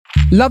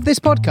Love this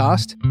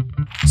podcast?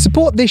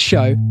 Support this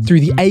show through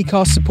the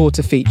Acast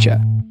supporter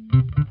feature.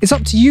 It's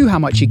up to you how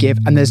much you give,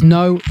 and there's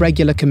no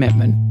regular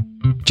commitment.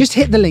 Just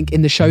hit the link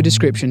in the show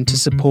description to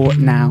support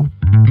now.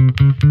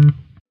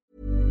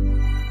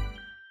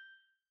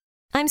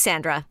 I'm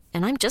Sandra,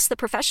 and I'm just the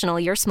professional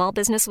your small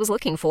business was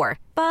looking for.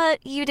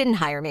 But you didn't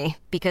hire me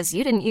because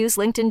you didn't use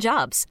LinkedIn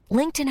Jobs.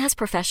 LinkedIn has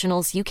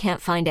professionals you can't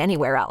find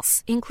anywhere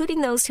else, including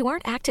those who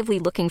aren't actively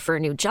looking for a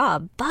new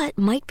job, but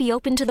might be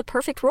open to the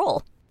perfect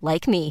role,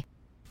 like me.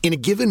 In a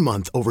given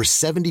month, over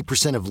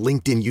 70% of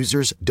LinkedIn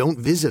users don't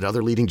visit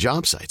other leading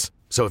job sites.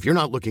 So if you're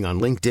not looking on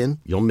LinkedIn,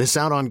 you'll miss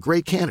out on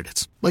great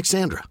candidates like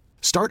Sandra.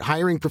 Start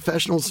hiring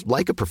professionals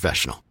like a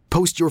professional.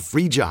 Post your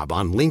free job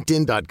on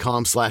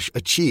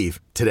linkedin.com/achieve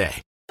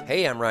today.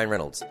 Hey, I'm Ryan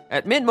Reynolds.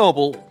 At Mint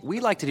Mobile, we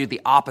like to do the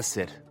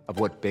opposite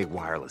of what Big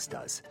Wireless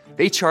does.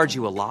 They charge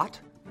you a lot,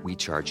 we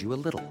charge you a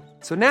little.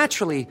 So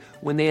naturally,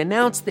 when they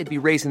announced they'd be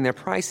raising their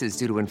prices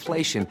due to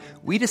inflation,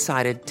 we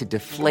decided to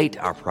deflate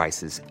our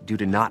prices due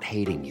to not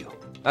hating you.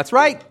 That's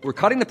right. We're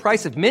cutting the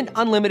price of Mint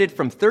Unlimited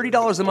from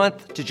 $30 a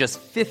month to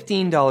just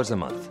 $15 a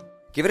month.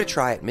 Give it a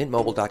try at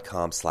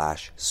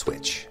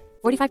mintmobile.com/switch.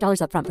 $45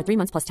 up front for 3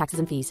 months plus taxes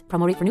and fees.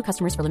 Promo rate for new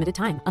customers for limited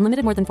time.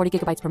 Unlimited more than 40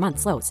 gigabytes per month.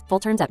 Slows full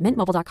terms at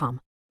mintmobile.com.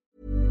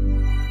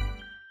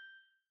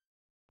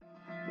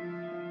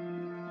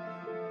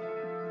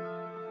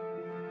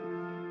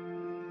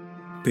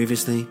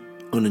 Previously,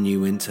 on A New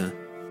Winter,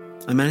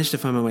 I managed to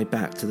find my way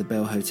back to the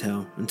Bell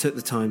Hotel and took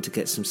the time to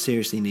get some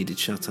seriously needed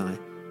shut-eye,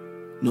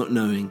 not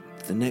knowing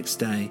that the next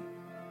day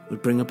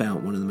would bring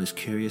about one of the most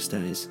curious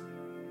days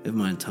of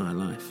my entire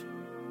life.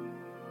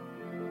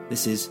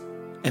 This is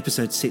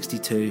episode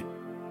 62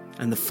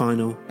 and the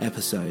final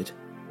episode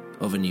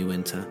of A New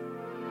Winter.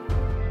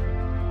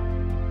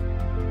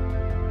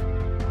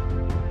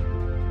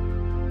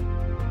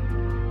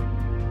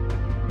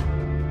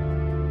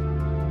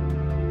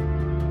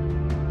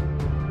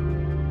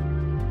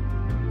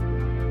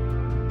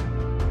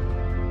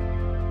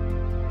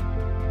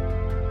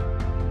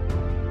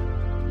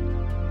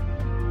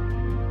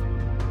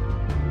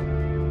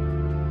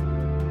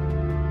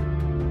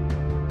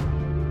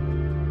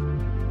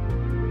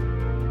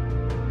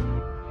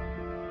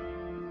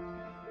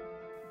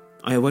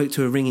 I awoke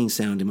to a ringing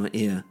sound in my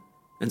ear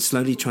and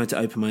slowly tried to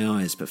open my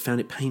eyes, but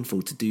found it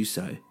painful to do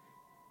so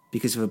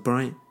because of a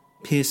bright,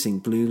 piercing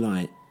blue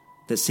light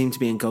that seemed to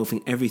be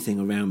engulfing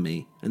everything around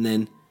me, and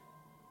then,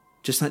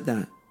 just like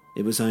that,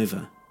 it was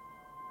over.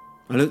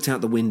 I looked out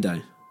the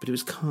window, but it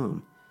was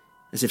calm,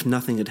 as if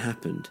nothing had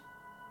happened,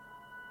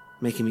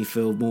 making me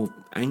feel more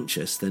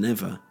anxious than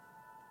ever.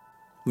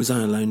 Was I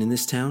alone in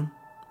this town?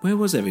 Where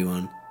was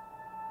everyone?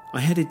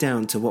 I headed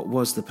down to what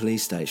was the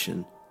police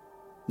station.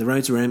 The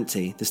roads were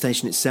empty, the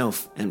station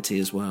itself empty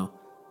as well.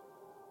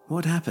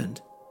 What had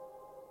happened?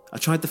 I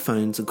tried the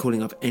phones and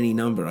calling up any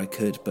number I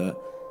could, but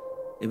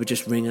it would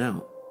just ring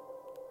out.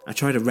 I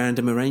tried a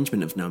random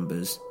arrangement of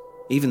numbers,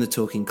 even the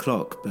talking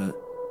clock, but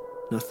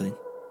nothing.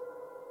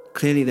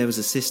 Clearly there was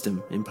a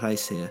system in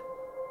place here.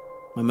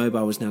 My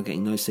mobile was now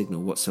getting no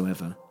signal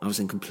whatsoever. I was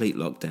in complete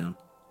lockdown.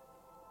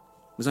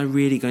 Was I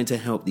really going to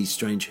help these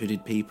strange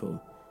hooded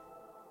people?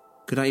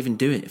 Could I even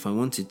do it if I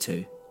wanted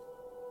to?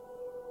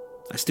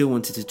 I still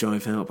wanted to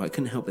drive out, but I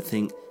couldn't help but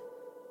think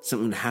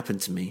something would happen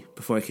to me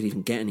before I could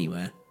even get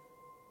anywhere.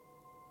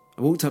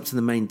 I walked up to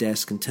the main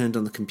desk and turned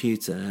on the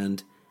computer,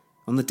 and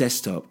on the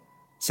desktop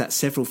sat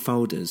several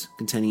folders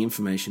containing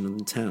information on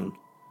the town.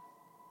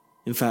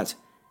 In fact,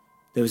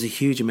 there was a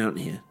huge amount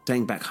here,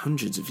 dating back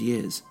hundreds of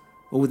years,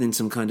 all within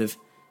some kind of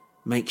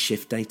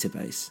makeshift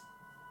database.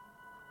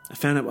 I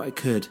found out what I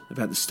could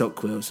about the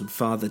Stockwells and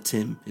Father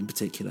Tim in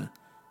particular,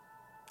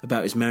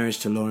 about his marriage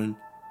to Lauren,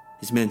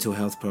 his mental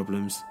health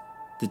problems,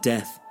 the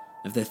death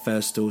of their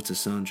first daughter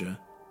Sandra,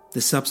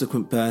 the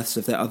subsequent births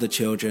of their other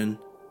children,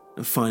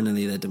 and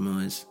finally their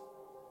demise.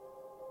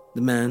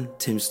 The man,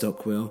 Tim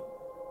Stockwell,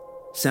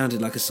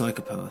 sounded like a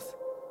psychopath.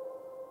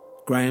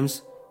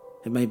 Graham's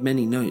had made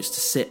many notes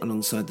to sit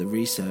alongside the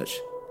research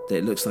that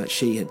it looks like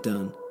she had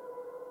done.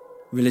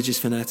 Religious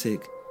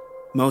fanatic,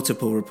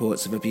 multiple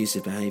reports of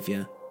abusive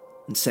behaviour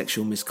and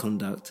sexual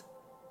misconduct.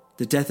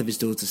 The death of his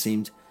daughter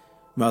seemed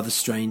rather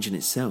strange in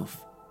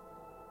itself.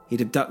 He'd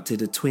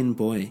abducted a twin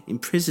boy,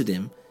 imprisoned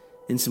him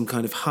in some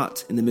kind of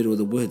hut in the middle of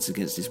the woods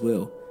against his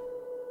will.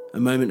 A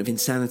moment of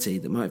insanity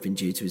that might have been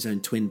due to his own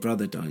twin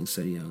brother dying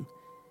so young.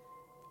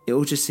 It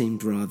all just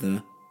seemed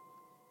rather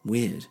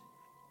weird.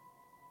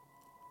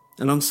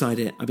 Alongside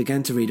it, I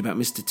began to read about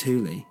Mr.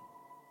 Tooley,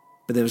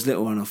 but there was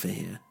little on offer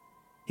here.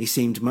 He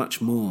seemed much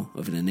more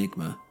of an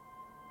enigma.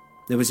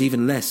 There was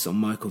even less on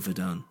Michael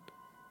Verdun.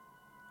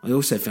 I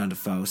also found a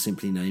file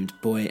simply named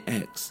Boy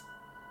X.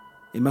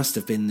 It must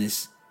have been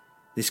this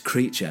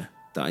creature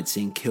that I'd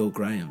seen kill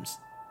Graham's,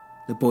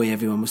 the boy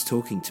everyone was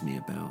talking to me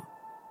about.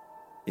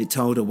 It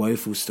told a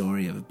woeful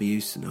story of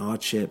abuse and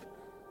hardship,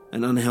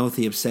 an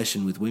unhealthy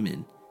obsession with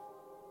women,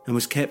 and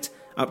was kept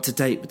up to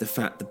date with the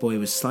fact the boy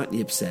was slightly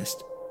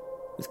obsessed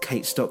with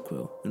Kate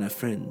Stockwell and her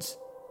friends.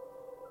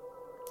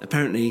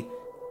 Apparently,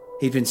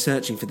 he'd been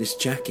searching for this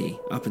Jackie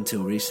up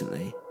until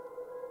recently,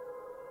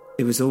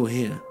 It was all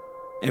here.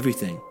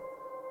 Everything.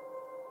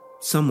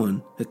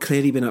 Someone had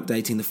clearly been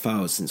updating the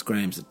files since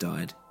Grahams had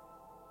died.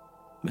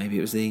 Maybe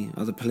it was the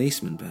other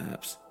policeman,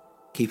 perhaps,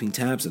 keeping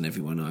tabs on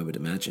everyone, I would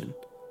imagine.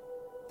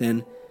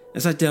 Then,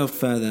 as I delved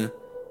further,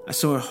 I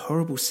saw a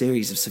horrible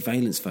series of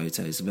surveillance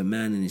photos of a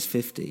man in his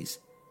 50s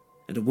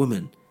and a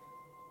woman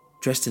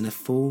dressed in a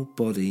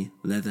full-body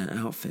leather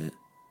outfit.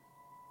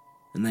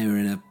 And they were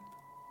in a,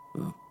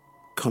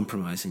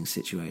 compromising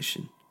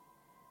situation.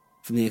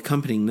 From the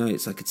accompanying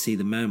notes, I could see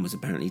the man was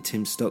apparently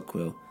Tim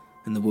Stockwell,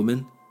 and the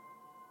woman,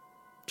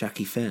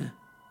 Jackie Fair.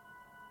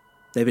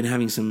 They'd been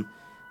having some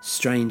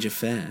strange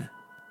affair.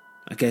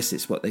 I guess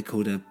it's what they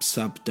called a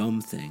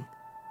sub-dom thing.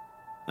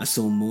 I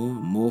saw more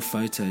and more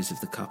photos of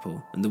the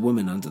couple and the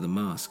woman under the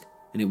mask,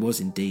 and it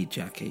was indeed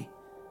Jackie.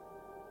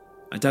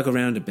 I dug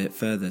around a bit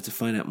further to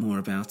find out more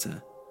about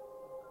her,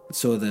 and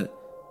saw that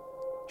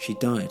she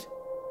died,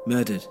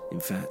 murdered in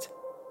fact,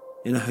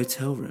 in a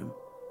hotel room,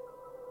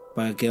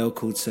 by a girl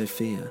called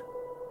Sophia.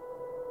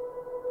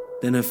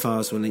 Then her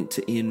files were linked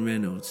to Ian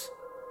Reynolds,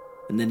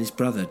 and then his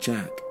brother,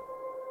 Jack.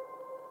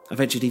 I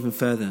ventured even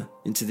further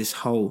into this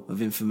hole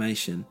of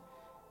information,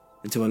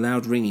 until a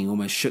loud ringing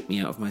almost shook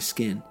me out of my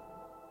skin.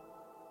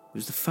 It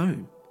was the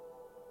phone.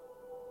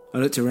 I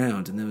looked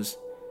around and there was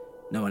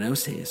no one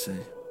else here, so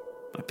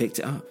I picked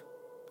it up,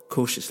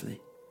 cautiously.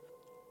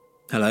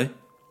 "Hello?"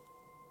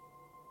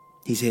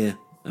 "He's here,"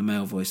 a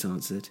male voice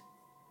answered.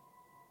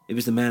 It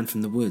was the man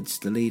from the woods,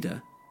 the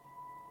leader.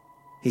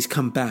 He's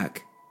come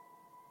back.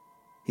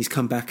 He's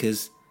come back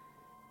as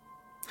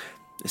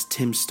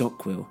Tim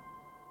Stockwell.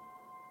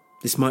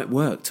 This might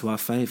work to our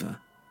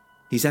favour.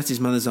 He's at his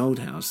mother's old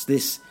house.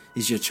 This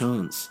is your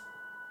chance.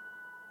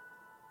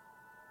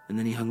 And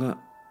then he hung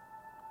up.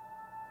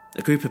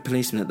 A group of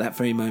policemen at that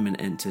very moment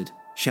entered,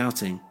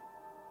 shouting,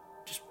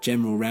 just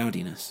general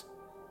rowdiness.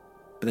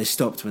 But they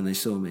stopped when they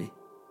saw me.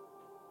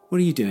 "What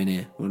are you doing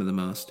here?" one of them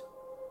asked.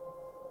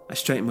 I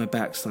straightened my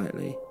back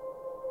slightly.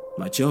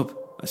 "My job,"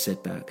 I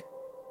said back.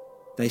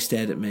 They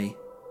stared at me,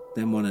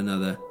 then one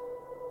another,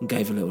 and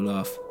gave a little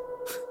laugh.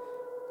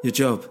 "Your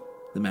job,"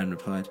 the man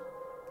replied.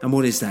 "And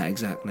what is that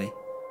exactly?"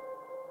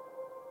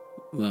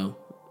 "Well,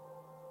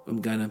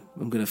 I'm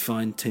gonna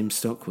find Tim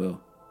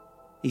Stockwell."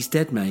 "He's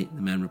dead, mate,"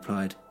 the man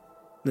replied.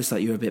 "Looks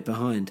like you're a bit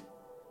behind.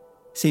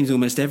 Seems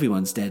almost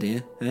everyone's dead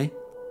here, eh?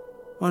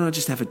 Why not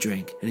just have a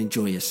drink and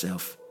enjoy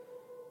yourself?"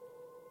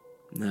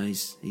 "No,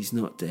 he's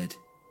not dead.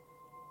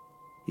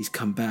 He's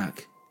come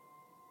back.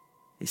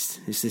 It's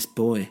this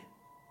boy."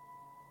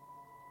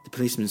 The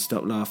policemen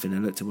stopped laughing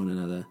and looked at one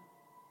another.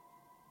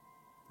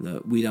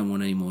 "Look, we don't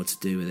want any more to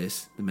do with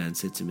this," the man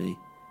said to me.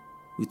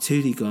 "With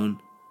Tootie gone,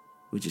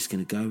 we're just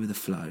going to go with the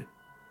flow.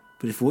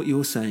 But if what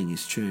you're saying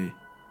is true,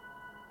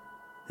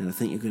 then I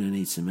think you're going to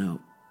need some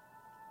help.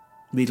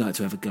 We'd like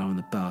to have a go on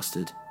the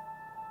bastard.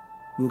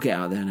 We'll get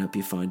out there and help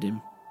you find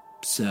him,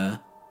 sir."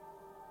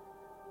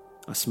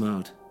 I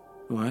smiled.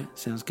 "All right,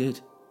 sounds good."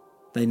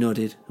 They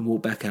nodded and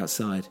walked back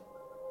outside.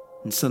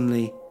 And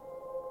suddenly,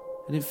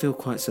 I didn't feel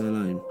quite so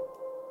alone.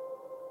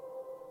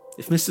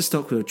 If Mr.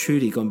 Stockwell had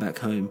truly gone back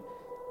home,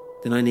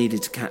 then I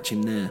needed to catch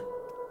him there.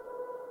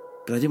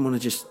 But I didn't want to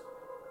just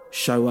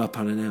show up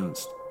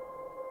unannounced.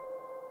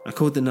 I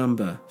called the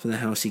number for the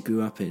house he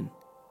grew up in.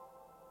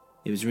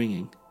 It was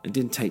ringing, and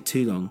didn't take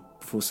too long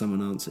before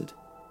someone answered.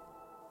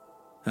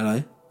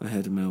 "Hello," I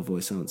heard a male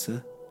voice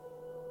answer.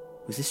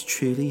 Was this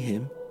truly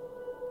him?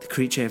 The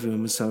creature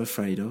everyone was so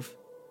afraid of?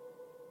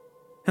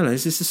 "Hello,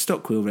 is this the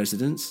Stockwell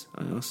residence?"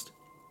 I asked.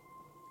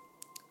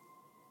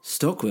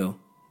 "Stockwell,"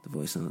 the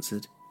voice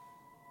answered.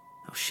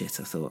 Oh shit,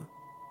 I thought.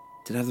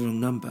 Did I have the wrong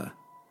number?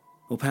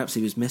 Or perhaps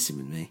he was messing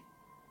with me.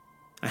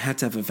 I had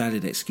to have a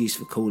valid excuse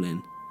for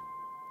calling,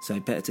 so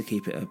better to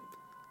keep it a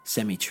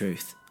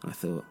semi-truth, I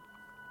thought.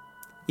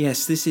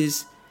 "Yes, this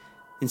is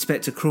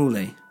Inspector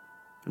Crawley.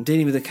 I'm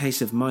dealing with a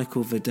case of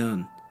Michael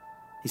Verdun.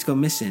 He's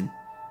gone missing,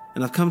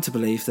 and I've come to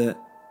believe that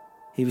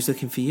he was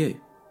looking for you."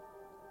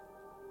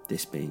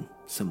 This being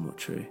somewhat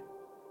true.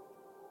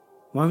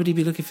 "Why would he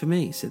be looking for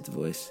me?" said the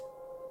voice.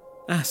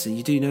 "Ah, so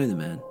you do know the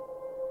man."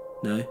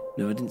 No,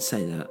 I didn't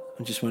say that.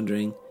 I'm just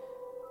wondering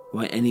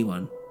why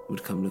anyone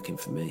would come looking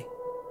for me."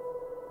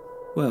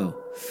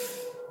 "Well,"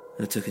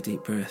 I took a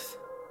deep breath.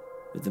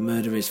 "With the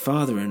murder of his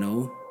father and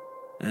all,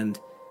 and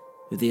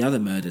with the other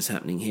murders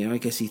happening here, I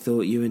guess he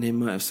thought you and him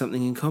might have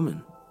something in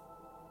common."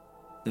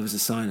 There was a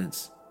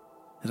silence.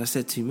 Had I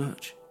said too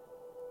much?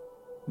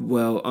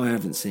 "Well, I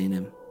haven't seen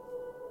him."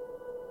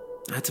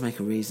 I had to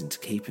make a reason to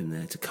keep him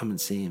there, to come and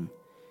see him.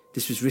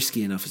 This was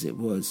risky enough as it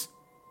was.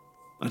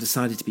 I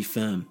decided to be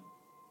firm.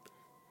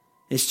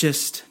 It's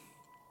just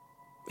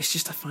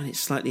I find it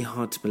slightly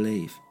hard to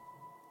believe.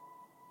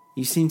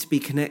 You seem to be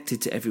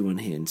connected to everyone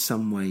here in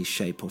some way,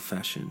 shape or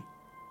fashion.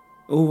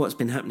 All what's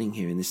been happening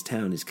here in this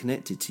town is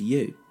connected to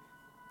you.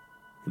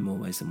 In more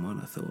ways than one,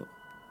 I thought.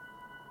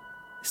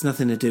 "It's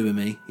nothing to do with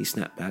me," he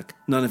snapped back.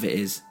 "None of it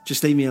is.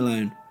 Just leave me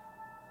alone."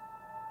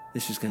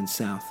 This was going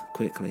south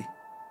quickly.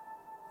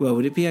 "Well,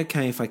 would it be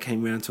okay if I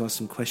came round to ask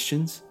some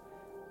questions?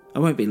 I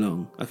won't be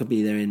long. I could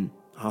be there in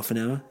half an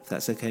hour, if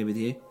that's okay with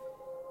you."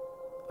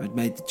 I'd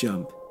made the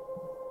jump.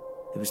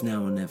 It was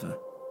now or never.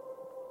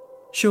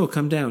 "Sure,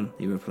 come down,"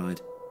 he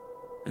replied,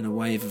 and a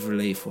wave of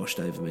relief washed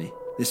over me.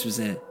 This was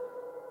it.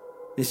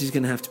 This was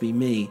going to have to be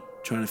me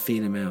trying to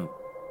feel him out,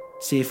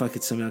 see if I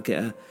could somehow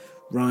get a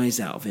rise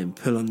out of him,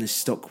 pull on this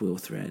stockwheel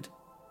thread.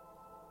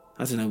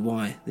 I don't know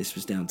why this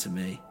was down to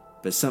me,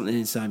 but something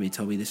inside me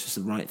told me this was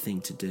the right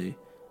thing to do,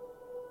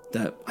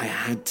 that I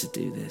had to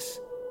do this.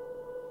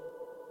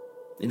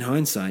 In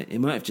hindsight, it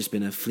might have just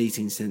been a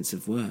fleeting sense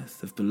of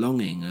worth, of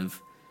belonging,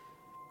 of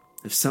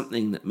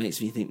something that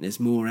makes me think there's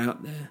more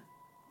out there,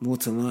 more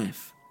to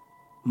life,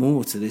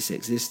 more to this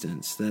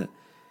existence, that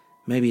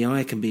maybe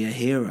I can be a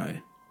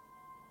hero.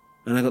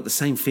 And I got the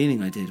same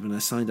feeling I did when I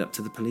signed up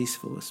to the police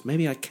force.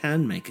 Maybe I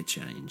can make a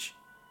change.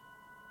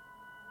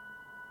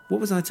 What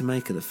was I to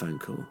make of the phone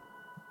call?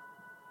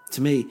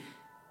 To me,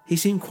 he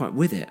seemed quite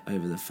with it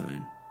over the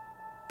phone.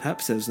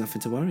 Perhaps there was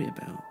nothing to worry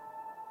about.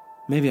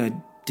 Maybe I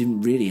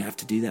didn't really have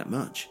to do that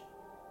much.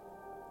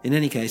 In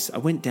any case, I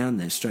went down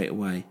there straight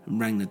away and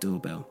rang the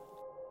doorbell.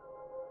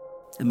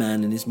 A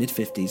man in his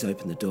mid-50s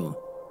opened the door,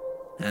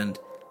 and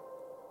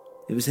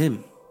it was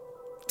him,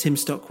 Tim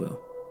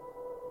Stockwell,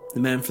 the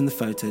man from the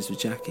photos with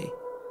Jackie.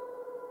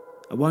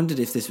 I wondered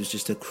if this was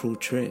just a cruel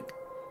trick,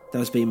 that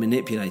I was being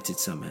manipulated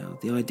somehow,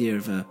 the idea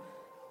of a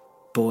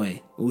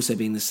boy also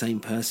being the same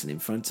person in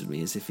front of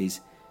me, as if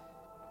he's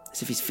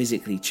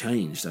physically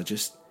changed. I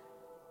just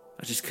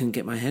couldn't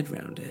get my head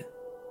round it.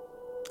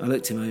 I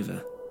looked him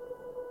over.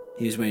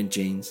 He was wearing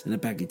jeans and a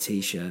baggy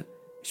t-shirt,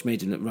 which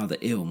made him look rather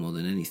ill more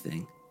than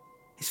anything.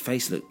 His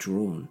face looked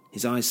drawn,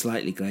 his eyes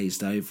slightly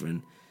glazed over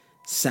and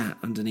sat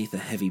underneath a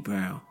heavy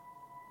brow,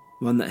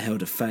 one that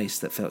held a face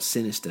that felt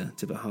sinister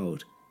to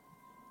behold.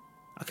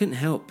 I couldn't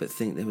help but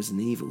think there was an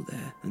evil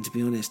there, and to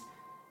be honest,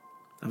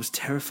 I was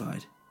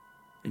terrified,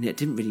 and yet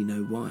didn't really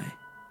know why.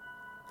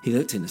 He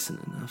looked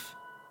innocent enough.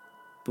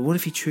 But what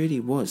if he truly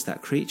was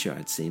that creature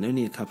I'd seen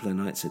only a couple of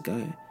nights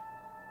ago?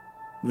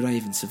 Would I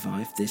even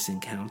survive this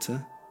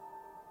encounter?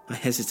 I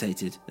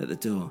hesitated at the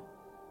door.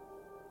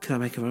 Could I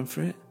make a run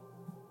for it?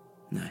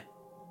 No.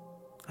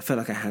 I felt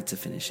like I had to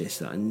finish this,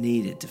 that I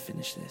needed to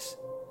finish this.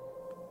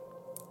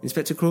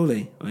 "Inspector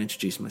Crawley," I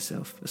introduced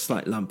myself, a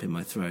slight lump in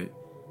my throat,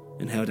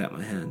 and held out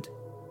my hand.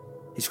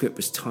 His grip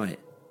was tight,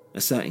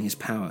 asserting his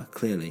power,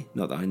 clearly,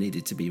 not that I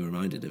needed to be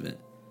reminded of it.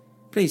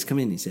 "Please come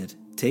in," he said.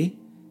 "Tea?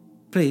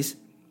 Please?"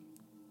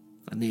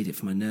 I need it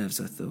for my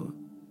nerves, I thought,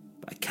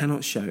 but I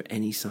cannot show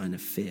any sign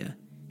of fear.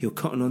 He'll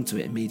cotton onto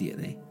it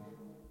immediately.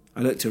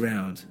 I looked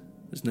around.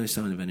 There's no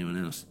sign of anyone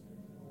else.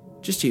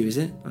 "Just you, is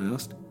it?" I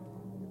asked.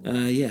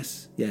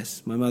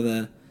 Yes. My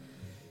mother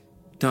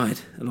died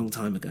a long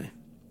time ago."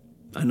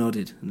 I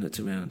nodded and looked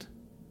around.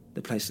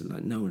 The place looked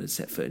like no one had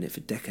set foot in it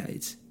for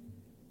decades.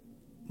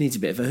 "Needs a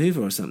bit of a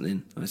hoover or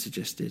something," I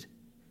suggested.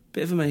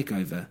 "Bit of a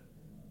makeover.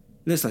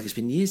 Looks like it's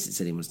been years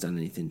since anyone's done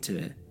anything to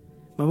it.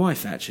 My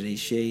wife,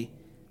 actually,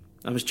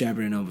 I was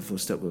jabbering on before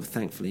Stockwell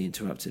thankfully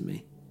interrupted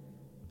me.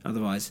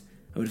 Otherwise,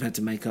 I would have had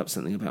to make up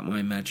something about my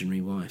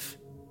imaginary wife.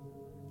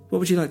 "What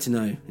would you like to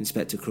know,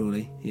 Inspector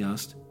Crawley?" he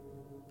asked.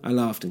 I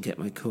laughed and kept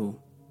my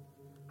cool.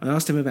 I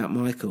asked him about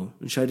Michael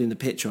and showed him the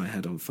picture I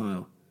had on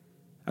file.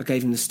 I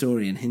gave him the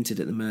story and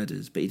hinted at the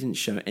murders, but he didn't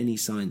show any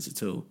signs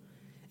at all.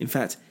 In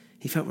fact,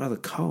 he felt rather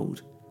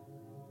cold.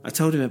 I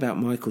told him about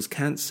Michael's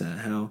cancer,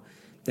 how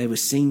they were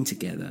seen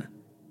together.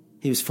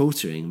 He was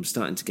faltering and was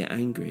starting to get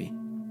angry.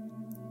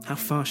 How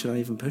far should I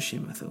even push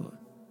him, I thought.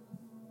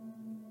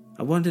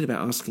 I wondered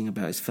about asking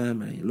about his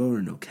family,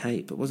 Lauren or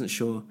Kate, but wasn't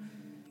sure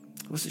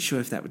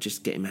if that would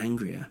just get him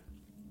angrier.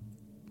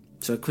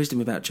 So I quizzed him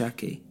about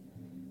Jackie,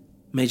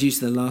 made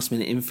use of the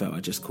last-minute info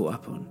I just caught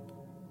up on.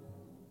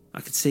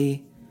 I could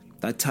see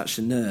that I'd touched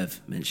a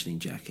nerve mentioning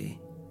Jackie.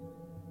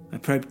 I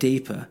probed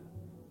deeper,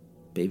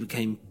 but he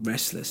became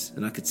restless,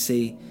 and I could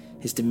see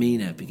his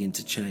demeanour begin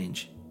to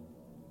change.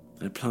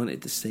 I planted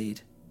the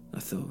seed,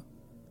 I thought.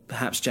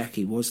 Perhaps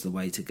Jackie was the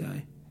way to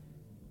go.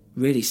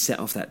 Really set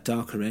off that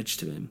darker edge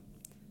to him.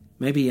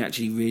 Maybe he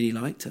actually really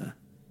liked her.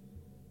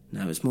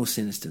 No, it was more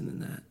sinister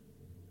than that.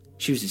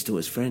 She was his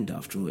daughter's friend,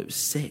 after all. It was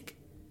sick.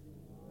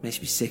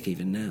 Makes me sick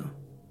even now.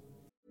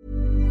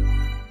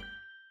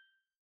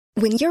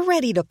 When you're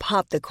ready to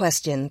pop the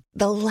question,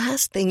 the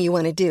last thing you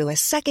want to do is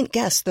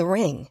second-guess the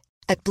ring.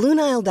 At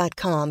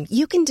BlueNile.com,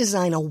 you can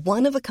design a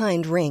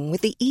one-of-a-kind ring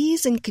with the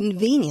ease and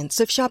convenience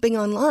of shopping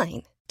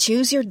online.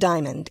 Choose your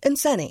diamond and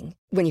setting.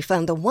 When you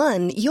find the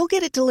one, you'll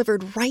get it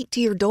delivered right to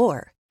your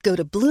door. Go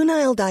to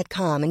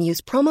BlueNile.com and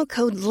use promo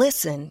code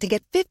LISTEN to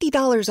get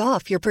 $50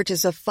 off your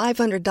purchase of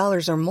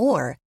 $500 or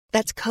more.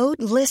 That's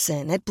code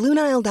LISTEN at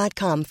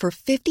BlueNile.com for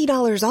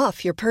 $50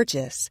 off your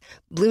purchase.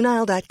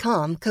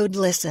 BlueNile.com, code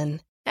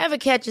LISTEN. Ever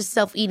catch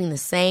yourself eating the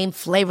same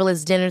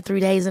flavorless dinner 3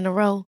 days in a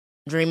row?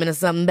 Dreaming of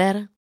something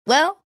better?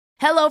 Well,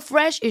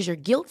 HelloFresh is your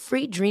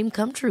guilt-free dream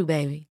come true,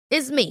 baby.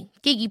 It's me,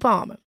 Keke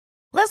Palmer.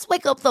 Let's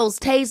wake up those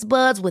taste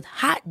buds with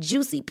hot,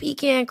 juicy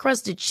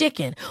pecan-crusted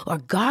chicken or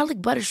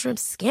garlic butter shrimp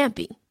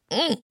scampi.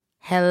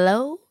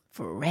 Hello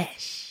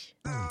Fresh.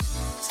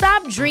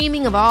 Stop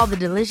dreaming of all the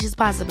delicious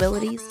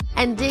possibilities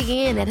and dig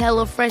in at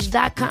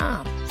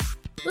HelloFresh.com.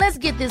 Let's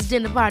get this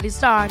dinner party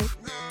started.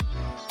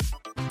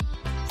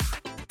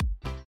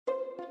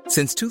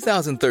 Since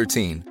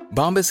 2013,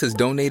 Bombas has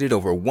donated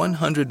over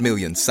 100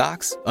 million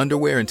socks,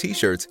 underwear, and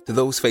T-shirts to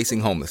those facing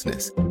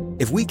homelessness.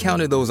 If we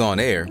counted those on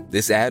air,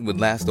 this ad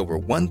would last over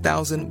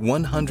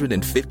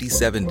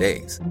 1,157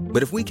 days.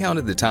 But if we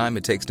counted the time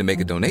it takes to make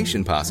a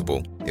donation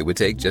possible, it would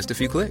take just a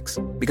few clicks.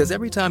 Because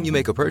every time you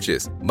make a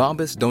purchase,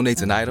 Bombas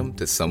donates an item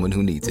to someone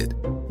who needs it.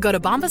 Go to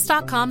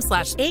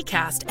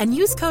bombas.com/ACAST and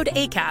use code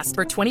ACAST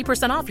for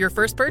 20% off your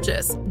first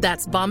purchase.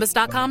 That's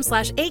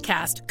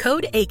bombas.com/ACAST,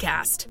 code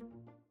ACAST.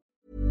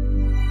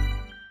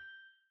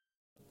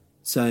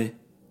 So,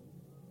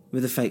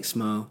 with a fake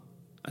smile,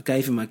 I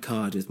gave him my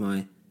card with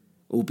my,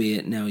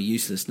 albeit now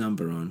useless,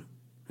 number on,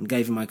 and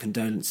gave him my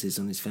condolences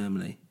on his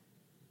family.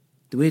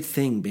 The weird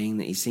thing being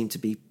that he seemed to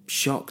be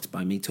shocked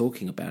by me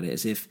talking about it,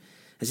 as if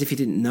he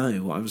didn't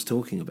know what I was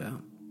talking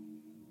about.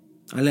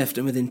 I left,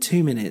 and within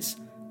 2 minutes,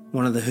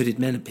 one of the hooded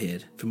men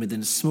appeared from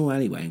within a small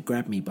alleyway and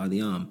grabbed me by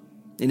the arm.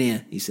 "In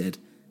here," he said,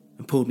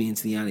 and pulled me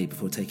into the alley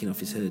before taking off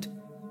his hood.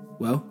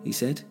 "Well," he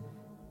said.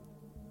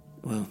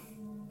 "Well,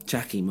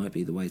 Jackie might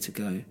be the way to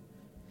go."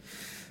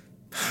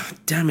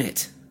 "Damn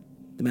it!"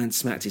 The man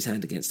smacked his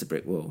hand against the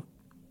brick wall.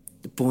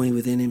 "The boy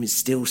within him is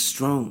still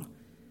strong.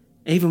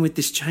 Even with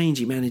this change,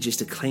 he manages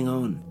to cling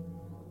on."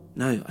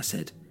 "No," I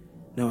said.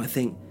 "No, I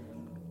think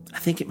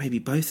it may be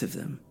both of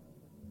them.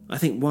 I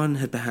think one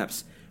had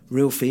perhaps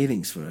real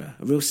feelings for her,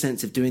 a real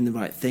sense of doing the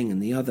right thing,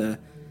 and the other,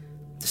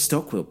 the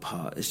Stockwell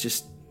part, is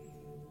just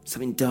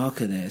something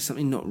darker there,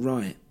 something not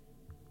right.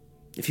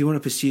 If you want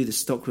to pursue the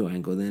Stockwell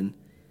angle, then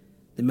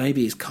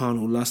maybe his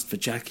carnal lust for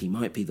Jackie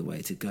might be the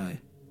way to go.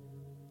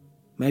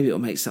 Maybe it'll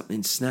make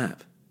something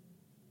snap.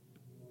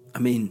 I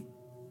mean,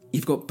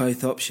 you've got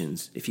both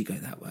options if you go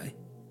that way."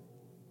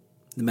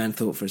 The man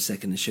thought for a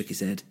second and shook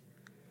his head.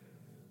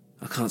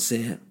 "I can't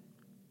see it.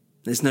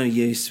 There's no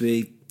use.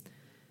 We'll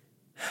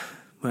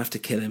have to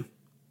kill him,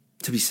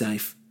 to be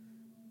safe.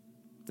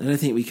 I don't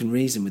think we can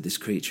reason with this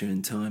creature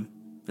in time,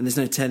 and there's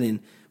no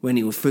telling when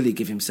he will fully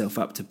give himself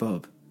up to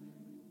Bob.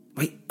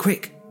 Wait,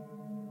 quick!"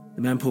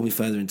 The man pulled me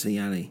further into the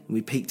alley, and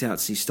we peeked out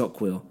to see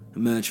Stockwell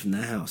emerge from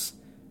the house,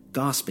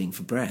 gasping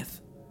for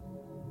breath.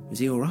 "Is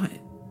he all right?"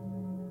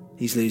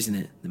 "He's losing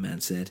it," the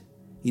man said.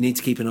 "You need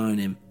to keep an eye on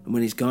him, and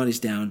when his guard is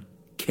down,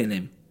 kill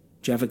him.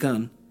 Do you have a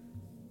gun?"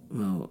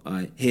 "Well,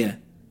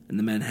 Here," and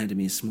the man handed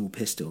me a small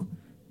pistol.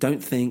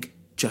 "Don't think,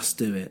 just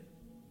do it."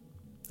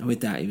 And with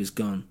that, he was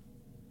gone.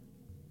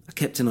 I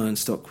kept an eye on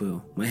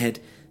Stockwell, my head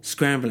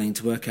scrambling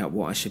to work out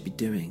what I should be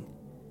doing,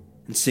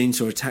 and soon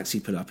saw a taxi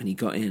pull up and he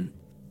got in.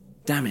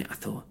 Damn it, I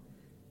thought.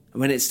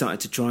 And when it started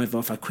to drive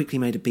off, I quickly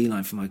made a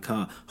beeline for my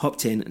car,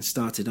 hopped in and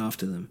started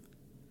after them.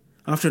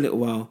 After a little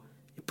while,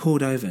 it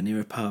pulled over near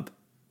a pub,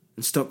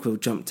 and Stockwell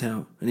jumped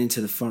out and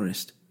into the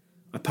forest.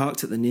 I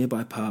parked at the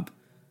nearby pub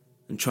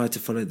and tried to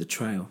follow the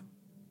trail.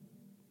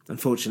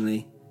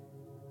 Unfortunately,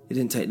 it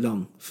didn't take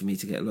long for me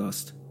to get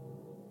lost.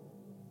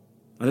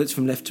 I looked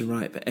from left to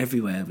right, but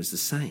everywhere was the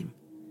same.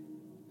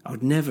 I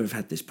would never have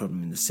had this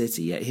problem in the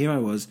city, yet here I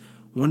was,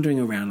 wandering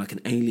around like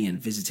an alien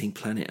visiting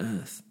planet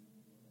Earth.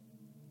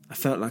 I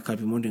felt like I'd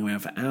been wandering around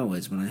for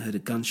hours when I heard a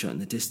gunshot in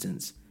the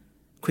distance.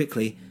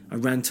 Quickly, I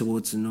ran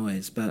towards the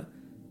noise, but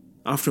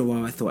after a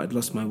while I thought I'd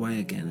lost my way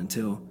again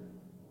until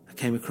I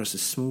came across a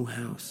small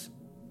house.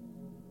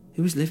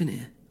 Who was living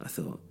here? I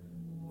thought.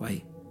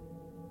 Wait,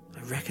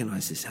 I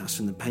recognise this house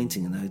from the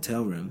painting in the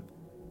hotel room.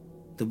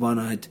 The one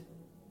I'd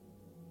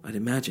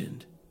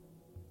imagined.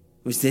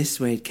 Was this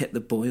where he'd kept the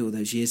boy all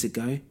those years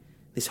ago?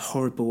 This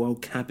horrible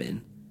old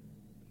cabin?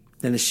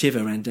 Then a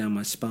shiver ran down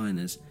my spine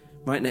as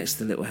right next to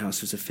the little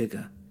house was a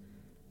figure.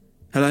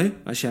 "Hello?"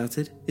 I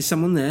shouted. "Is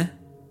someone there?"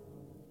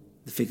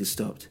 The figure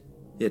stopped.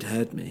 It had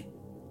heard me.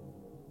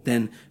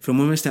 Then, from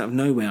almost out of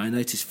nowhere, I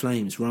noticed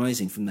flames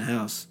rising from the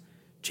house.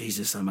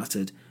 "Jesus," I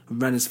muttered,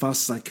 and ran as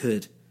fast as I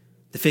could.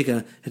 The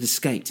figure had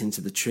escaped into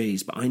the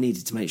trees, but I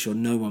needed to make sure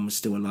no one was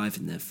still alive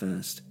in there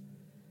first.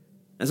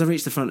 As I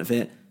reached the front of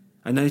it,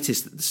 I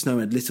noticed that the snow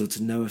had little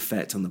to no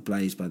effect on the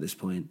blaze by this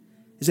point.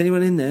 "Is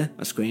anyone in there?"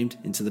 I screamed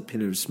into the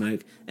pillar of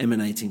smoke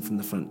emanating from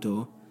the front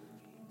door.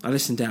 I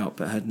listened out,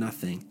 but heard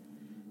nothing.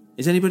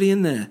 "Is anybody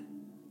in there?"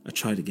 I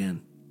tried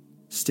again.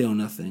 Still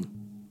nothing.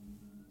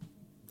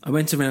 I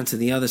went around to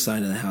the other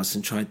side of the house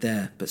and tried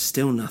there, but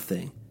still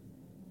nothing.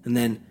 And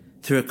then,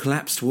 through a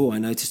collapsed wall, I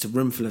noticed a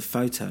room full of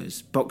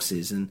photos,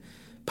 boxes, and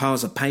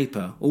piles of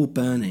paper, all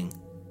burning,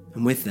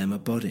 and with them a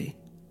body.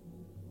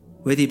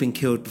 Whether he'd been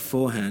killed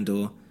beforehand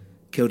or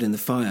killed in the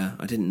fire,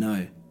 I didn't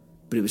know,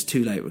 but it was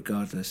too late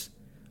regardless.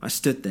 I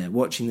stood there,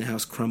 watching the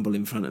house crumble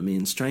in front of me,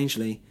 and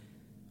strangely,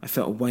 I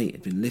felt a weight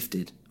had been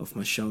lifted off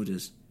my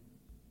shoulders,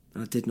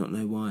 and I did not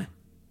know why.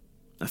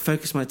 I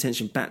focused my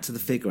attention back to the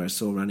figure I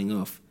saw running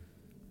off.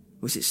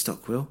 Was it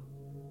Stockwell?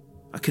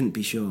 I couldn't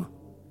be sure.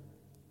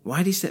 Why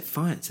had he set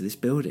fire to this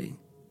building?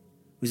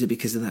 Was it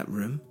because of that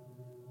room?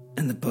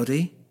 And the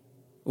body?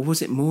 Or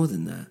was it more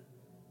than that?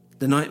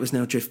 The night was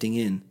now drifting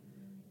in.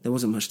 There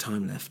wasn't much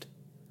time left.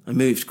 I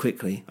moved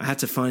quickly. I had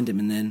to find him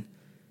and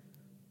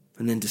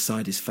then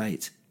decide his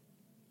fate.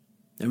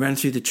 I ran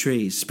through the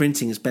trees,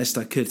 sprinting as best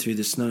I could through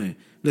the snow,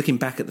 looking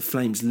back at the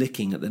flames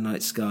licking at the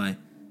night sky,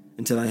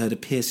 until I heard a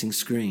piercing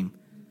scream.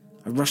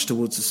 I rushed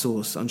towards the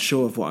source,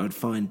 unsure of what I would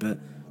find, but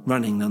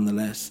running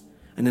nonetheless,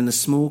 and in a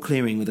small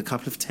clearing with a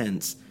couple of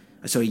tents,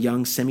 I saw a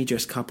young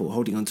semi-dressed couple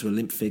holding onto a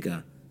limp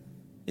figure.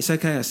 "It's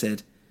okay," I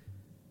said.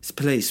 "It's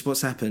police.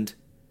 What's happened?"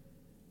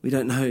 "We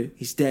don't know.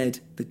 He's dead,"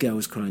 the girl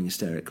was crying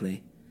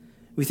hysterically.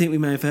 "We think we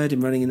may have heard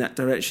him running in that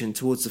direction,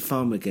 towards the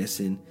farm, we're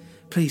guessing.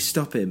 Please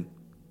stop him."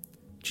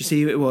 "Do you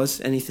see who it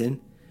was? Anything?"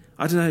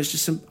 "I don't know, it's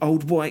just some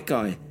old white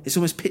guy. It's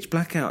almost pitch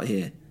black out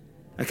here."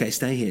 "Okay,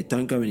 stay here.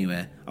 Don't go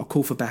anywhere. I'll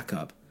call for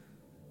backup."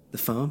 "The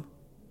farm?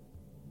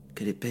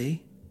 Could it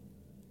be?"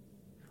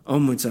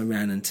 Onwards I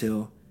ran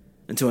until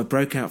I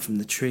broke out from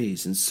the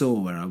trees and saw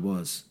where I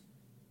was.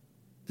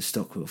 The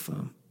Stockwell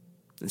farm.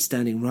 And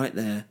standing right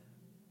there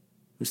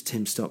was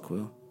Tim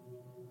Stockwell.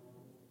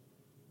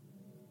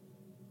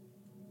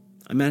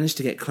 I managed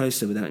to get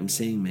closer without him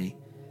seeing me.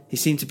 He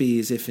seemed to be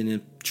as if in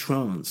a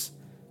trance,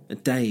 a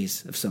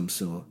daze of some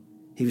sort.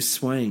 He was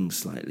swaying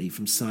slightly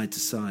from side to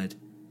side.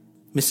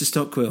 "Mr.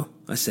 Stockwell,"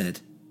 I said,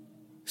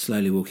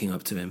 slowly walking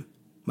up to him,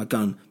 my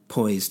gun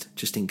poised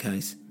just in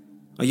case.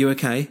 "Are you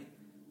okay?"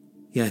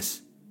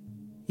 "Yes.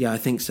 Yeah, I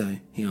think so,"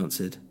 he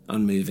answered,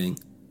 unmoving.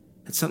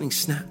 Had something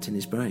snapped in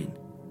his brain?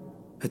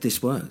 Had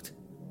this worked?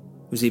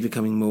 Was he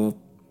becoming more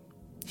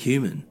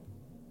human?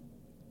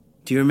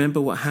 "Do you remember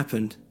what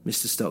happened,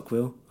 Mr.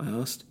 Stockwell?" I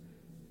asked.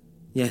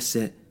 "Yes,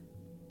 it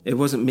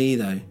wasn't me,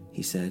 though,"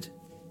 he said.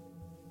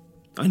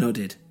 I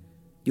nodded.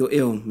 "You're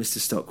ill, Mr.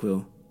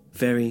 Stockwell.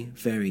 Very,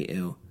 very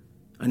ill.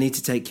 I need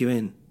to take you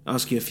in,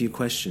 ask you a few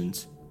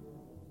questions."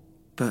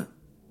 But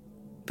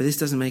this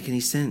doesn't make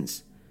any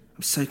sense.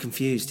 I'm so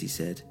confused," he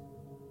said.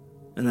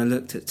 And I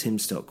looked at Tim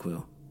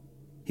Stockwell.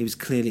 He was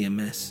clearly a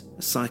mess,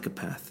 a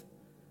psychopath.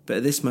 But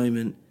at this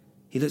moment,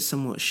 he looked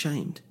somewhat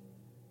ashamed.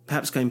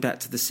 Perhaps going back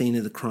to the scene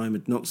of the crime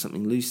had knocked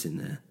something loose in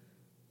there.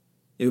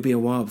 It would be a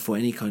while before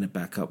any kind of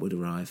backup would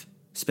arrive,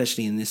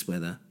 especially in this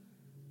weather.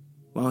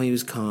 While he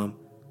was calm,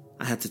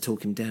 I had to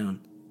talk him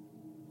down.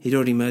 He'd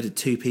already murdered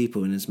 2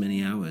 people in as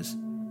many hours,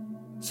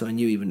 so I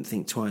knew he wouldn't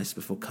think twice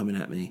before coming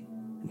at me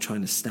and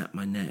trying to snap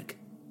my neck.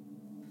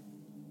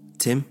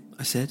 "Tim?"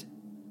 I said.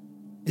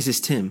 "Is this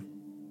Tim?"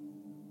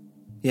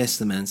 "Yes,"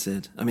 the man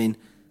said. "I mean,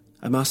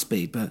 I must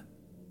be, but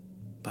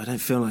I don't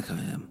feel like I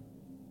am."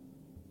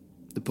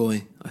 The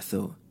boy, I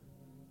thought.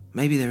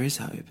 Maybe there is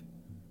hope.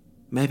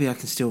 Maybe I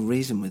can still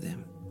reason with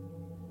him.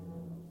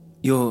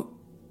 "You're..."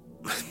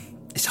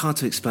 It's hard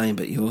to explain,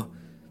 but you're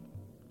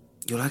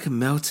like a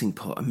melting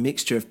pot, a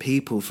mixture of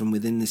people from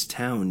within this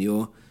town.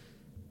 You're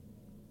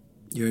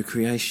a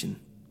creation."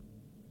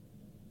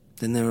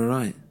 "Then they were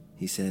right,"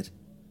 he said.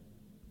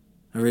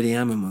 "I really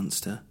am a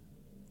monster."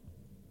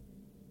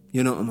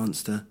 "You're not a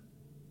monster.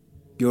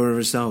 You're a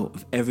result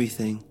of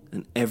everything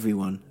and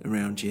everyone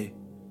around you.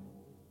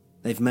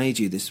 They've made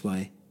you this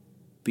way,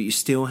 but you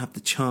still have the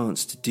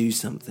chance to do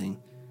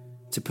something,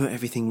 to put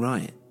everything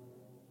right.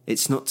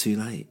 It's not too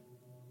late."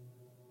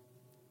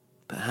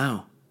 "But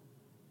how?"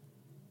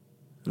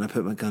 And I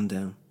put my gun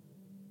down.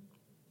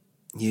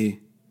 You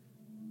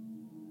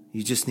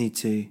just need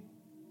to..."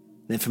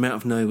 Then from out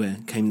of nowhere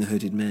came the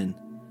hooded men.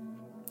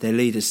 Their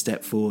leaders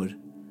stepped forward.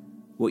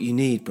 "What you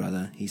need,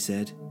 brother," he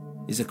said,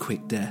 "is a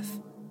quick death."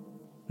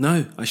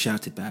 "No," I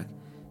shouted back.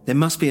 "There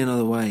must be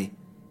another way.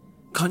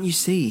 Can't you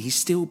see? He's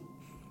still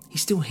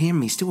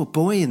him. He's still a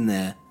boy in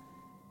there."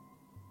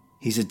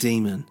 "He's a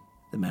demon,"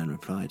 the man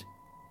replied.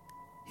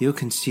 "He'll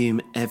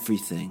consume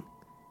everything.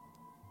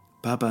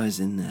 Baba is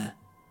in there,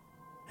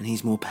 and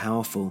he's more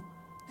powerful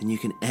than you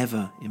can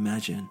ever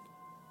imagine.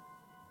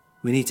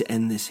 We need to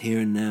end this here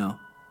and now.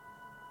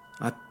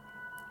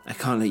 I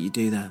can't let you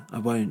do that. I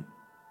won't."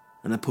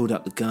 And I pulled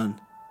up the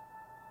gun.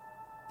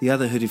 The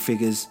other hooded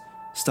figures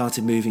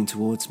started moving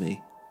towards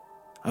me.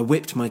 I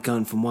whipped my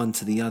gun from one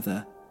to the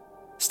other.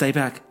 "Stay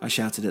back," I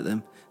shouted at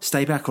them.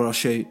 "Stay back or I'll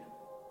shoot."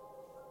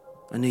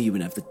 "I knew you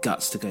wouldn't have the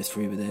guts to go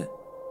through with it,"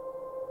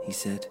 he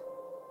said.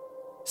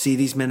 "See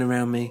these men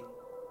around me?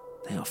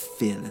 They are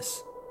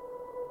fearless.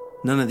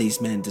 None of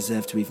these men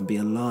deserve to even be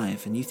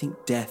alive, and you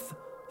think death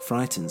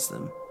frightens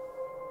them."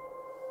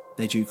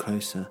 They drew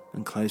closer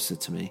and closer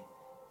to me.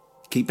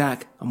 "Keep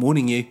back, I'm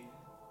warning you."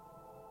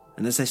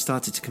 And as they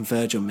started to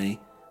converge on me,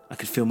 I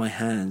could feel my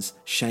hands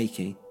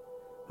shaking,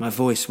 my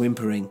voice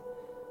whimpering,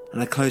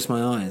 and I closed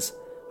my eyes,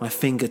 my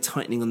finger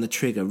tightening on the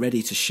trigger,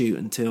 ready to shoot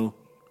until...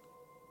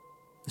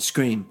 A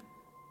scream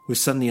was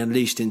suddenly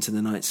unleashed into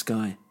the night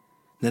sky,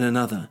 then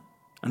another,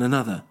 and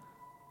another.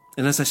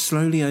 And as I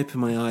slowly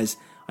opened my eyes,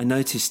 I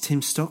noticed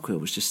Tim Stockwell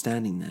was just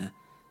standing there,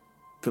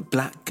 but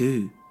black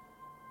goo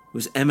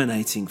was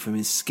emanating from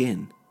his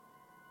skin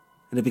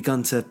and had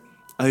begun to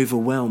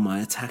overwhelm my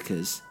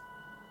attackers.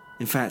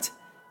 In fact,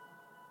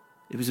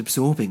 it was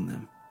absorbing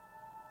them.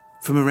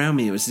 From around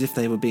me, it was as if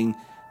they were being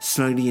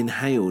slowly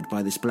inhaled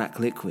by this black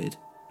liquid,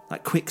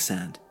 like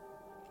quicksand.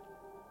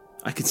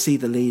 I could see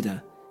the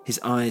leader, his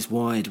eyes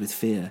wide with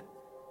fear.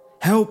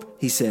 "Help!"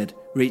 he said,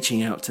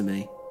 reaching out to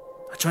me.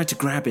 I tried to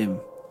grab him,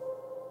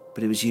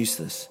 but it was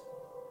useless.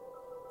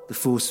 The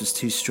force was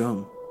too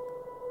strong.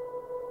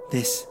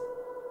 This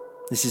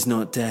is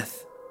not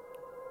death.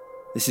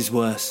 This is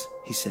worse,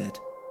 he said,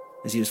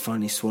 as he was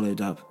finally swallowed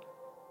up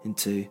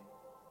into,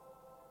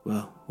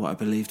 well, what I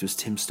believed was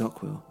Tim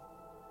Stockwell.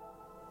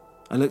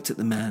 I looked at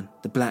the man,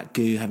 the black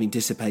goo having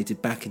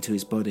dissipated back into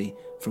his body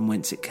from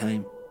whence it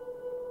came.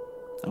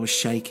 I was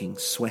shaking,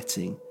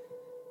 sweating.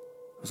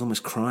 I was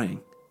almost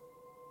crying.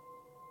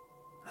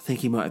 I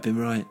think he might have been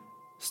right,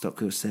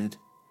 Stockwell said.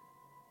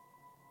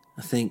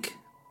 I think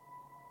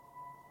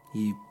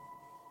you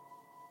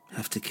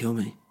have to kill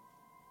me,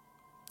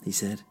 he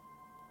said.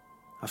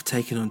 I've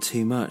taken on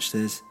too much.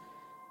 There's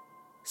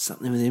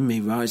something within me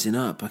rising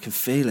up. I can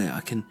feel it.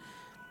 I can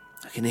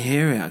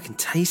hear it. I can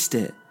taste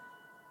it.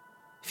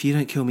 If you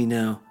don't kill me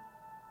now,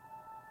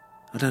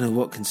 I don't know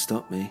what can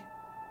stop me.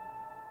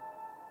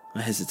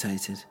 I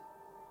hesitated.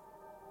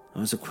 I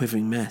was a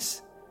quivering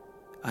mess.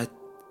 I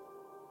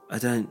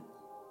don't...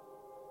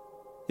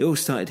 It all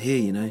started here,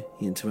 you know,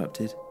 he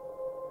interrupted.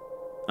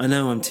 I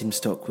know I'm Tim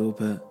Stockwell,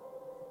 but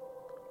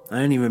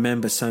I only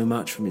remember so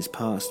much from his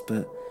past,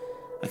 but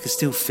I could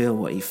still feel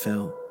what he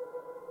felt.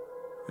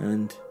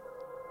 And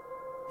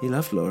he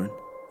loved Lauren,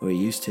 or he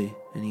used to,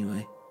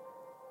 anyway.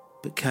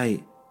 But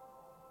Kate,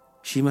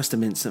 she must have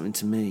meant something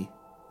to me,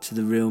 to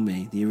the real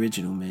me, the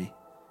original me.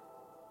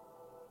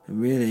 And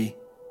really,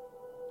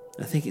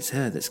 I think it's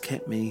her that's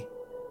kept me,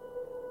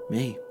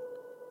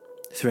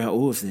 throughout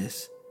all of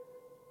this.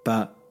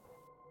 But...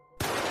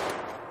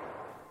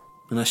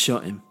 And I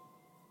shot him,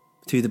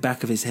 through the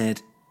back of his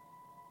head,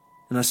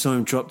 and I saw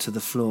him drop to the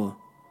floor.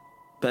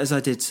 But as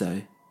I did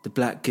so, the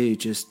black goo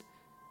just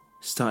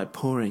started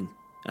pouring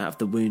out of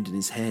the wound in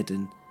his head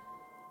and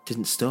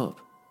didn't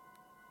stop.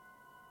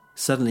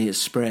 Suddenly it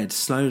spread,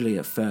 slowly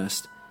at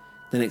first,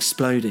 then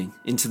exploding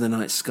into the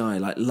night sky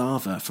like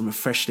lava from a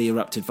freshly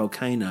erupted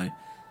volcano.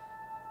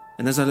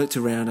 And as I looked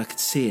around, I could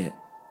see it,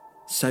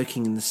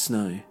 soaking in the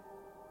snow.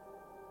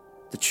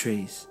 The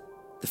trees,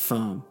 the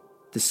farm,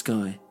 the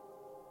sky,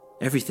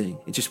 everything,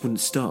 it just wouldn't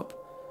stop.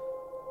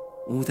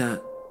 All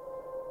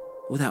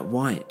that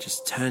white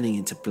just turning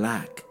into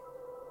black,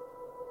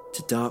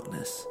 to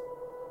darkness.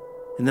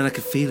 And then I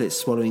could feel it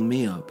swallowing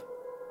me up.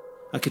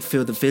 I could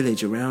feel the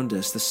village around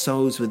us, the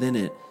souls within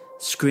it,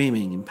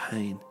 screaming in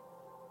pain.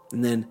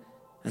 And then,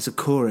 as a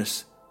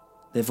chorus,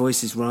 their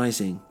voices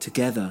rising,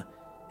 together,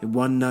 in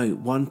one note,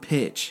 one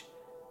pitch.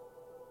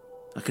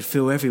 I could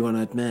feel everyone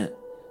I'd met,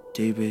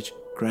 Dubridge,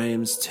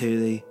 Grahams,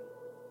 Tooley,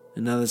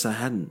 and others I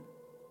hadn't.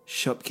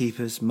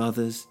 Shopkeepers,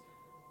 mothers,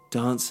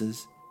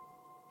 dancers,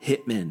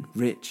 hitmen,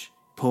 rich,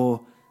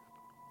 poor.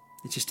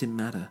 It just didn't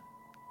matter.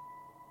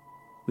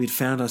 We'd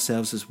found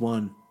ourselves as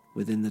one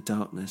within the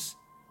darkness,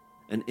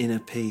 an inner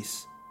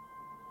peace.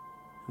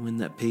 And when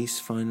that peace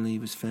finally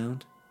was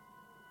found,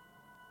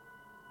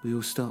 we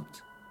all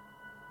stopped.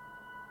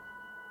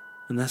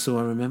 And that's all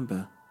I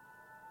remember.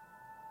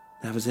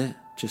 That was it,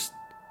 just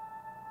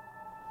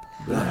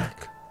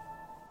black.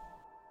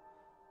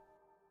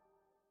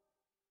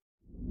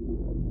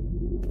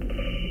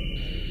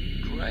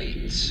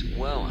 Great.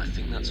 Well, I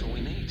think that's all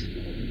we need.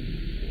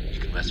 You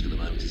can rest for the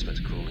moment,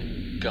 Inspector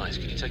Crawley. Guys,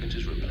 could you take him to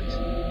his room, please?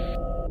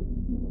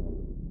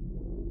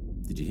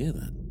 Did you hear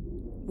that?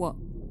 What?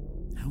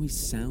 How he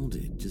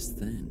sounded just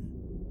then.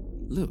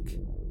 Look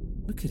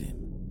at him.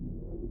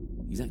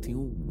 He's acting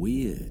all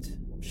weird,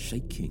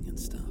 shaking and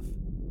stuff.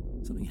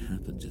 Something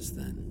happened just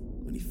then,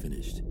 when he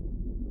finished.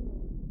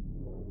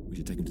 We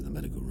should take him to the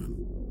medical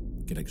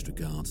room. Get extra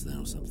guards there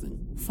or something.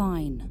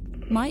 Fine.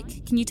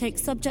 Mike, can you take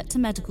subject to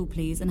medical,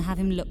 please, and have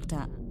him looked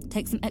at?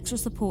 Take some extra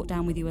support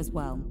down with you as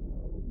well.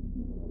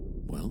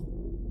 Well,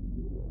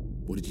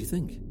 what did you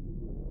think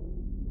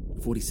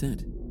of what he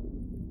said?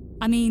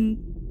 I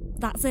mean,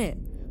 that's it.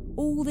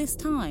 All this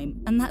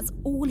time, and that's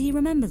all he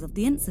remembers of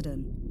the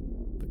incident.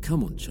 But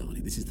come on,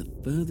 Charlie, this is the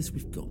furthest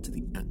we've got to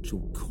the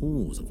actual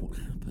cause of what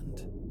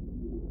happened.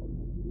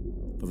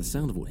 By the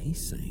sound of what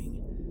he's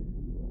saying,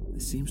 there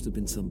seems to have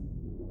been some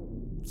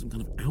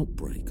kind of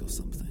outbreak or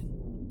something.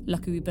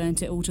 Lucky we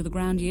burnt it all to the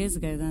ground years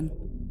ago, then.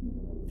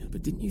 Yeah,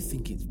 but didn't you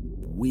think it's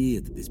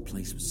weird that this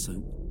place was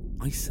so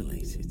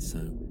isolated, so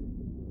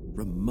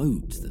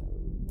remote, that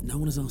no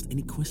one has asked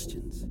any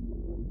questions?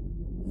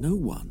 No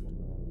one.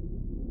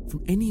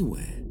 From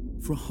anywhere.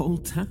 For a whole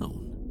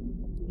town.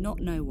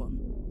 Not no one.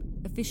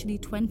 Officially,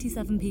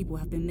 27 people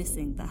have been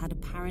missing that had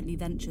apparently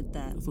ventured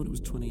there. I thought it was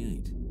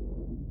 28.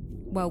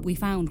 Well, we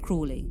found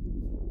Crawley.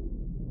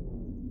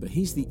 But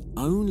he's the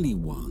only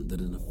one that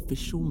an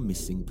official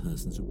missing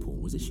persons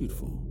report was issued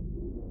for.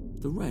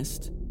 The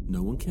rest,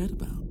 no one cared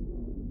about.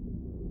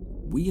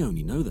 We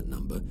only know that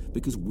number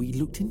because we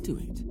looked into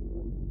it.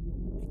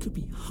 It could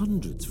be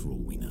hundreds for all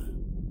we know.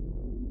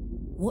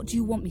 What do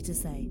you want me to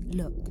say?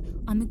 Look,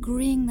 I'm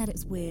agreeing that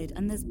it's weird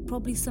and there's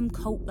probably some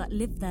cult that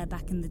lived there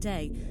back in the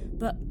day,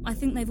 but I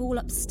think they've all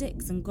upped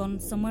sticks and gone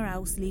somewhere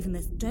else, leaving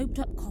this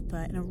doped-up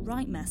copper in a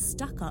right mess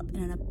stuck up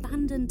in an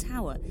abandoned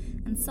tower,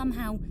 and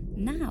somehow,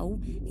 now,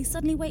 he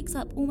suddenly wakes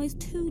up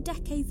almost 2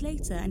 decades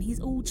later and he's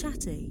all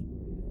chatty.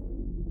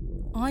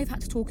 I've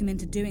had to talk him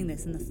into doing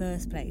this in the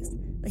first place.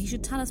 That he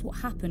should tell us what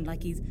happened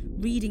like he's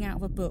reading out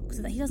of a book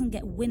so that he doesn't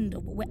get wind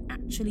of what we're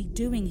actually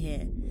doing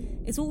here.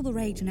 It's all the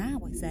rage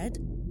now, I said.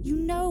 You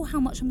know how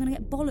much I'm going to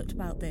get bollocked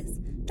about this.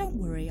 Don't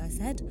worry, I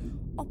said.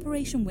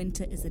 Operation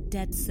Winter is a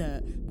dead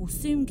cert. We'll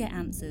soon get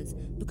answers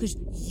because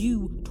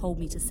you told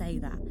me to say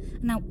that.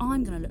 And now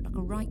I'm going to look like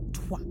a right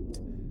twat.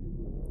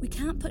 We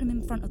can't put him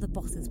in front of the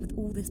bosses with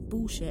all this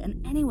bullshit.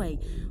 And anyway,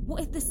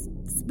 what if this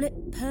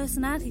split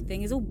personality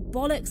thing is all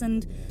bollocks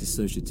and...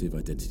 Dissociative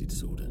identity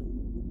disorder.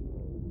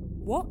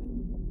 What?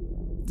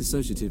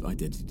 Dissociative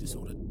identity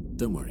disorder.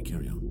 Don't worry,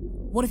 carry on.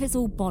 What if it's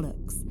all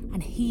bollocks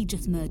and he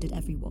just murdered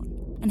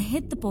everyone and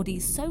hid the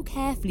bodies so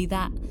carefully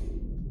that...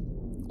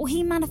 Or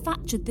he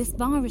manufactured this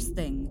virus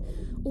thing,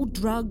 or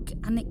drug,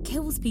 and it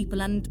kills people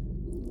and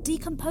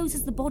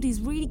decomposes the bodies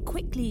really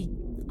quickly.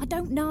 I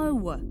don't know.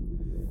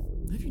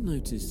 Have you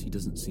noticed he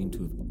doesn't seem to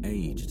have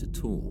aged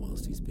at all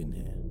whilst he's been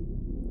here?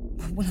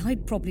 Well,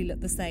 I'd probably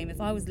look the same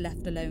if I was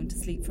left alone to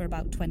sleep for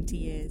about 20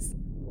 years.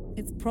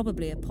 It's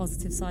probably a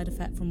positive side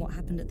effect from what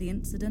happened at the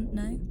incident,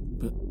 no?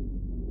 But,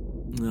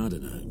 I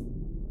don't know.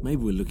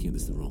 Maybe we're looking at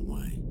this the wrong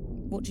way.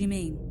 What do you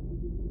mean?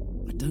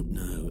 I don't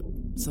know.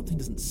 Something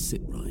doesn't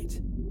sit right.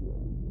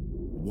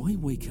 Why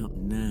wake up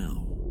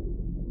now?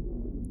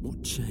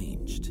 What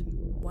changed?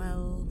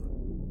 Well...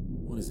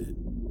 What is it?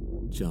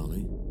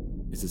 Charlie?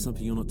 Is there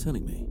something you're not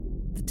telling me?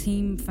 The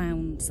team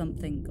found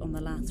something on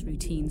the last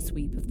routine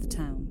sweep of the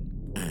town.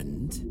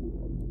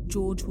 And?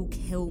 George will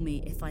kill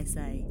me if I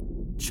say.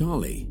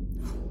 Charlie?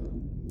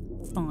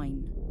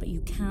 Fine, but you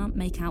can't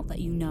make out that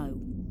you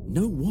know.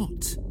 Know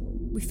what?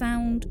 We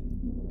found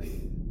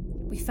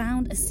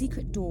a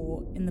secret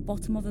door in the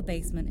bottom of a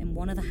basement in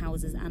one of the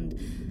houses and...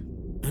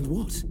 And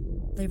what?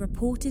 They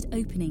reported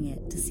opening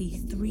it to see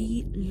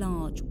 3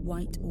 large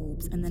white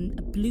orbs and then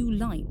a blue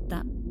light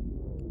that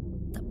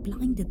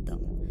blinded them.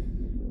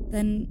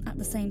 Then, at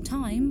the same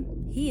time,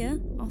 here,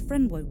 our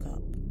friend woke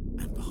up.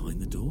 And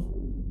behind the door?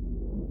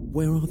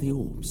 Where are the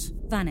orbs?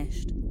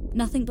 Vanished.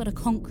 Nothing but a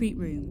concrete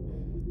room.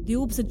 The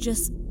orbs had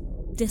just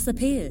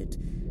disappeared.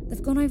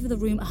 They've gone over the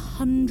room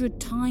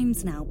 100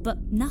 times now,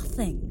 but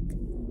nothing.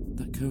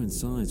 That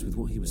coincides with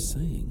what he was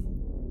saying.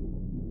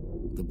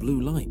 The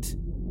blue light.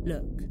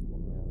 Look,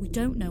 we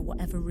don't know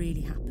whatever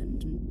really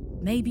happened,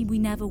 and maybe we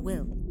never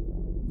will.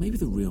 Maybe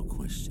the real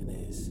question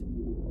is,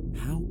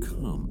 how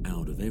come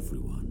out of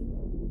everyone,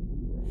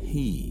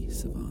 he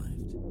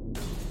survived?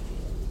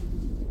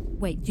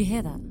 Wait, do you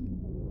hear that?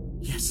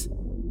 Yes.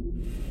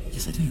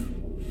 Yes, I do.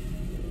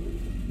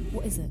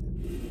 What is it?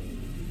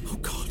 Oh,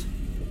 God.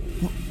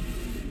 What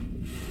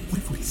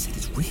if what he said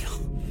is real?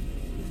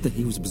 That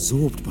he was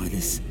absorbed by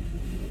this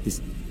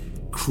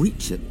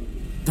creature?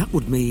 That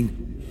would mean...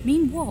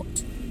 Mean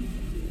what?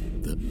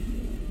 That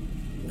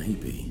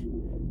maybe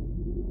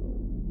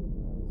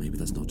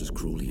that's not just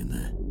Crawley in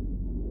there.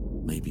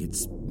 Maybe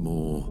it's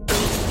more...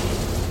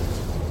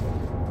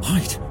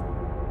 Hide!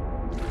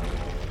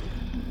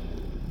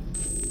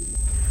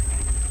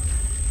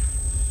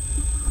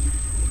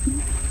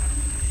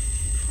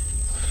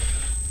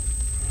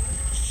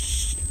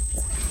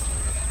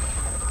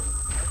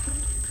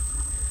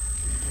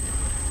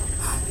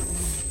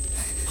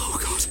 Oh,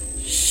 God.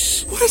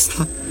 What is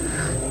that?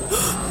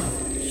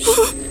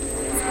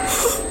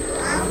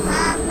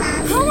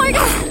 Oh, my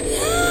God!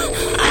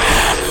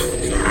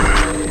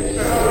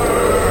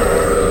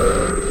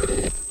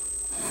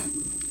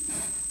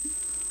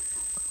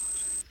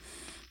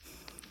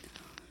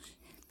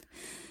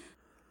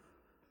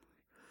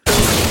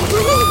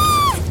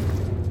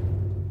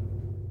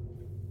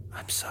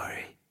 I'm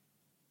sorry.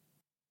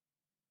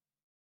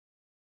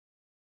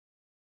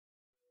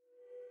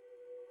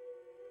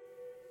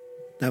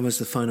 That was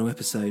the final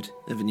episode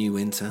of A New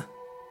Winter.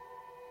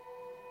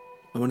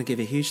 I want to give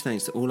a huge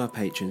thanks to all our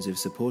patrons who have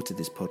supported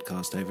this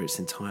podcast over its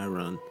entire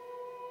run.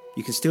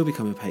 You can still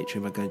become a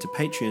patron by going to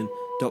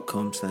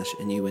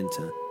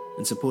patreon.com/anewwinter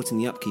and supporting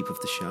the upkeep of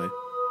the show,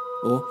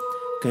 or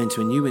going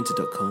to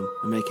anewwinter.com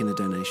and making a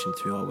donation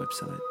through our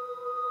website.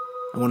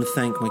 I want to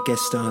thank my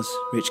guest stars,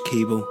 Rich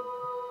Keeble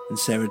and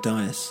Sarah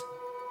Dias.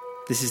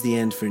 This is the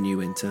end for A New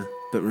Winter,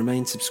 but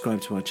remain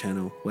subscribed to our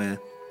channel where,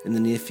 in the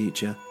near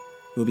future,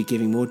 we'll be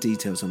giving more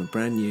details on a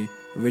brand new,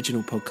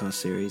 original podcast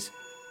series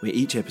where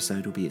each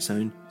episode will be its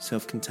own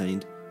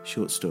self-contained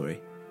short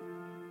story.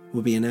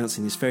 We'll be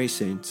announcing this very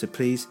soon, so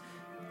please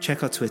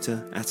check our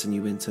Twitter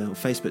 @anewwinter or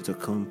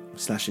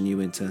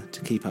facebook.com/anewwinter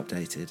to keep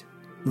updated.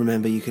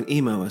 Remember, you can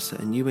email us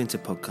at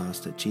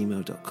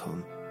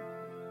anewwinterpodcast@gmail.com.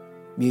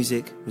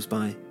 Music was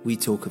by We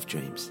Talk of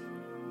Dreams.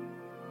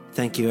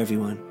 Thank you,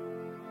 everyone,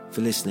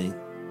 for listening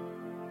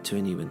to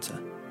A New Winter.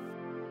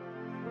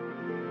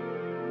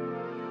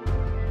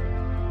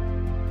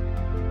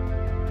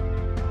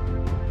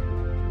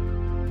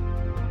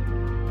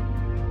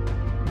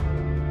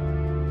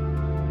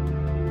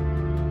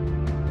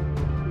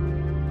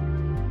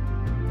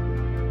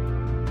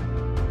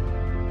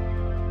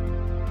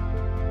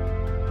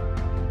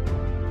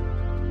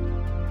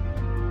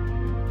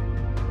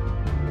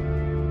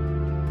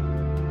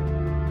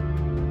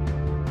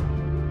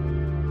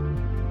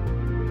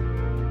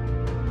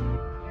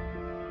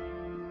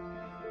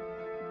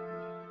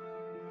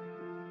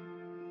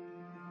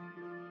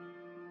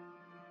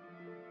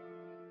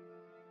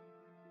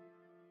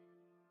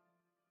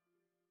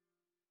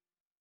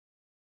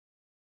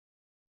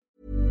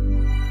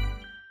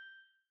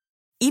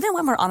 Even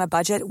when we're on a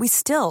budget, we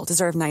still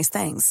deserve nice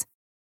things.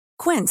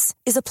 Quince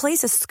is a place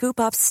to scoop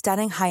up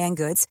stunning high-end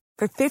goods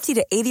for 50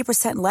 to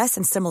 80% less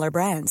than similar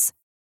brands.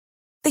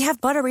 They have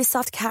buttery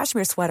soft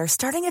cashmere sweaters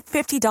starting at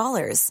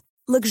 $50,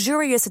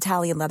 luxurious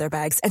Italian leather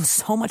bags, and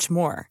so much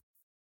more.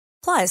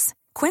 Plus,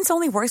 Quince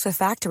only works with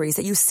factories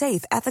that use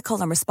safe, ethical,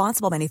 and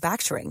responsible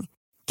manufacturing.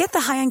 Get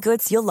the high-end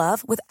goods you'll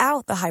love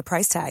without the high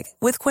price tag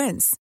with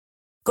Quince.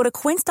 Go to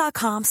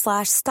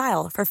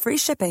quince.com/style for free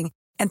shipping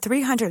and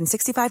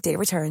 365-day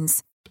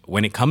returns.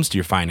 When it comes to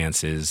your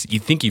finances, you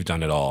think you've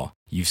done it all.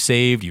 You've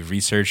saved, you've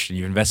researched, and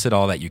you've invested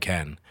all that you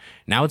can.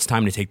 Now it's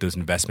time to take those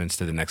investments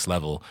to the next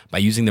level by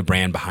using the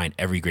brand behind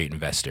every great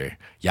investor,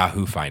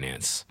 Yahoo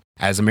Finance.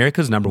 As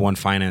America's #1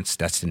 finance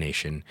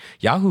destination,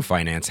 Yahoo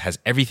Finance has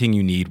everything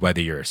you need,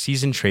 whether you're a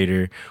seasoned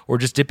trader or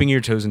just dipping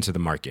your toes into the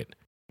market.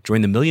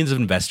 Join the millions of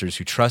investors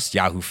who trust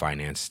Yahoo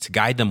Finance to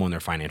guide them on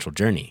their financial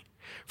journey.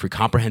 For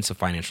comprehensive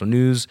financial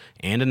news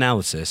and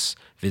analysis,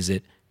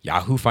 visit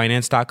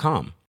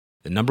yahoofinance.com,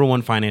 the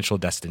 #1 financial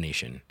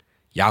destination,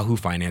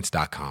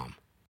 yahoofinance.com.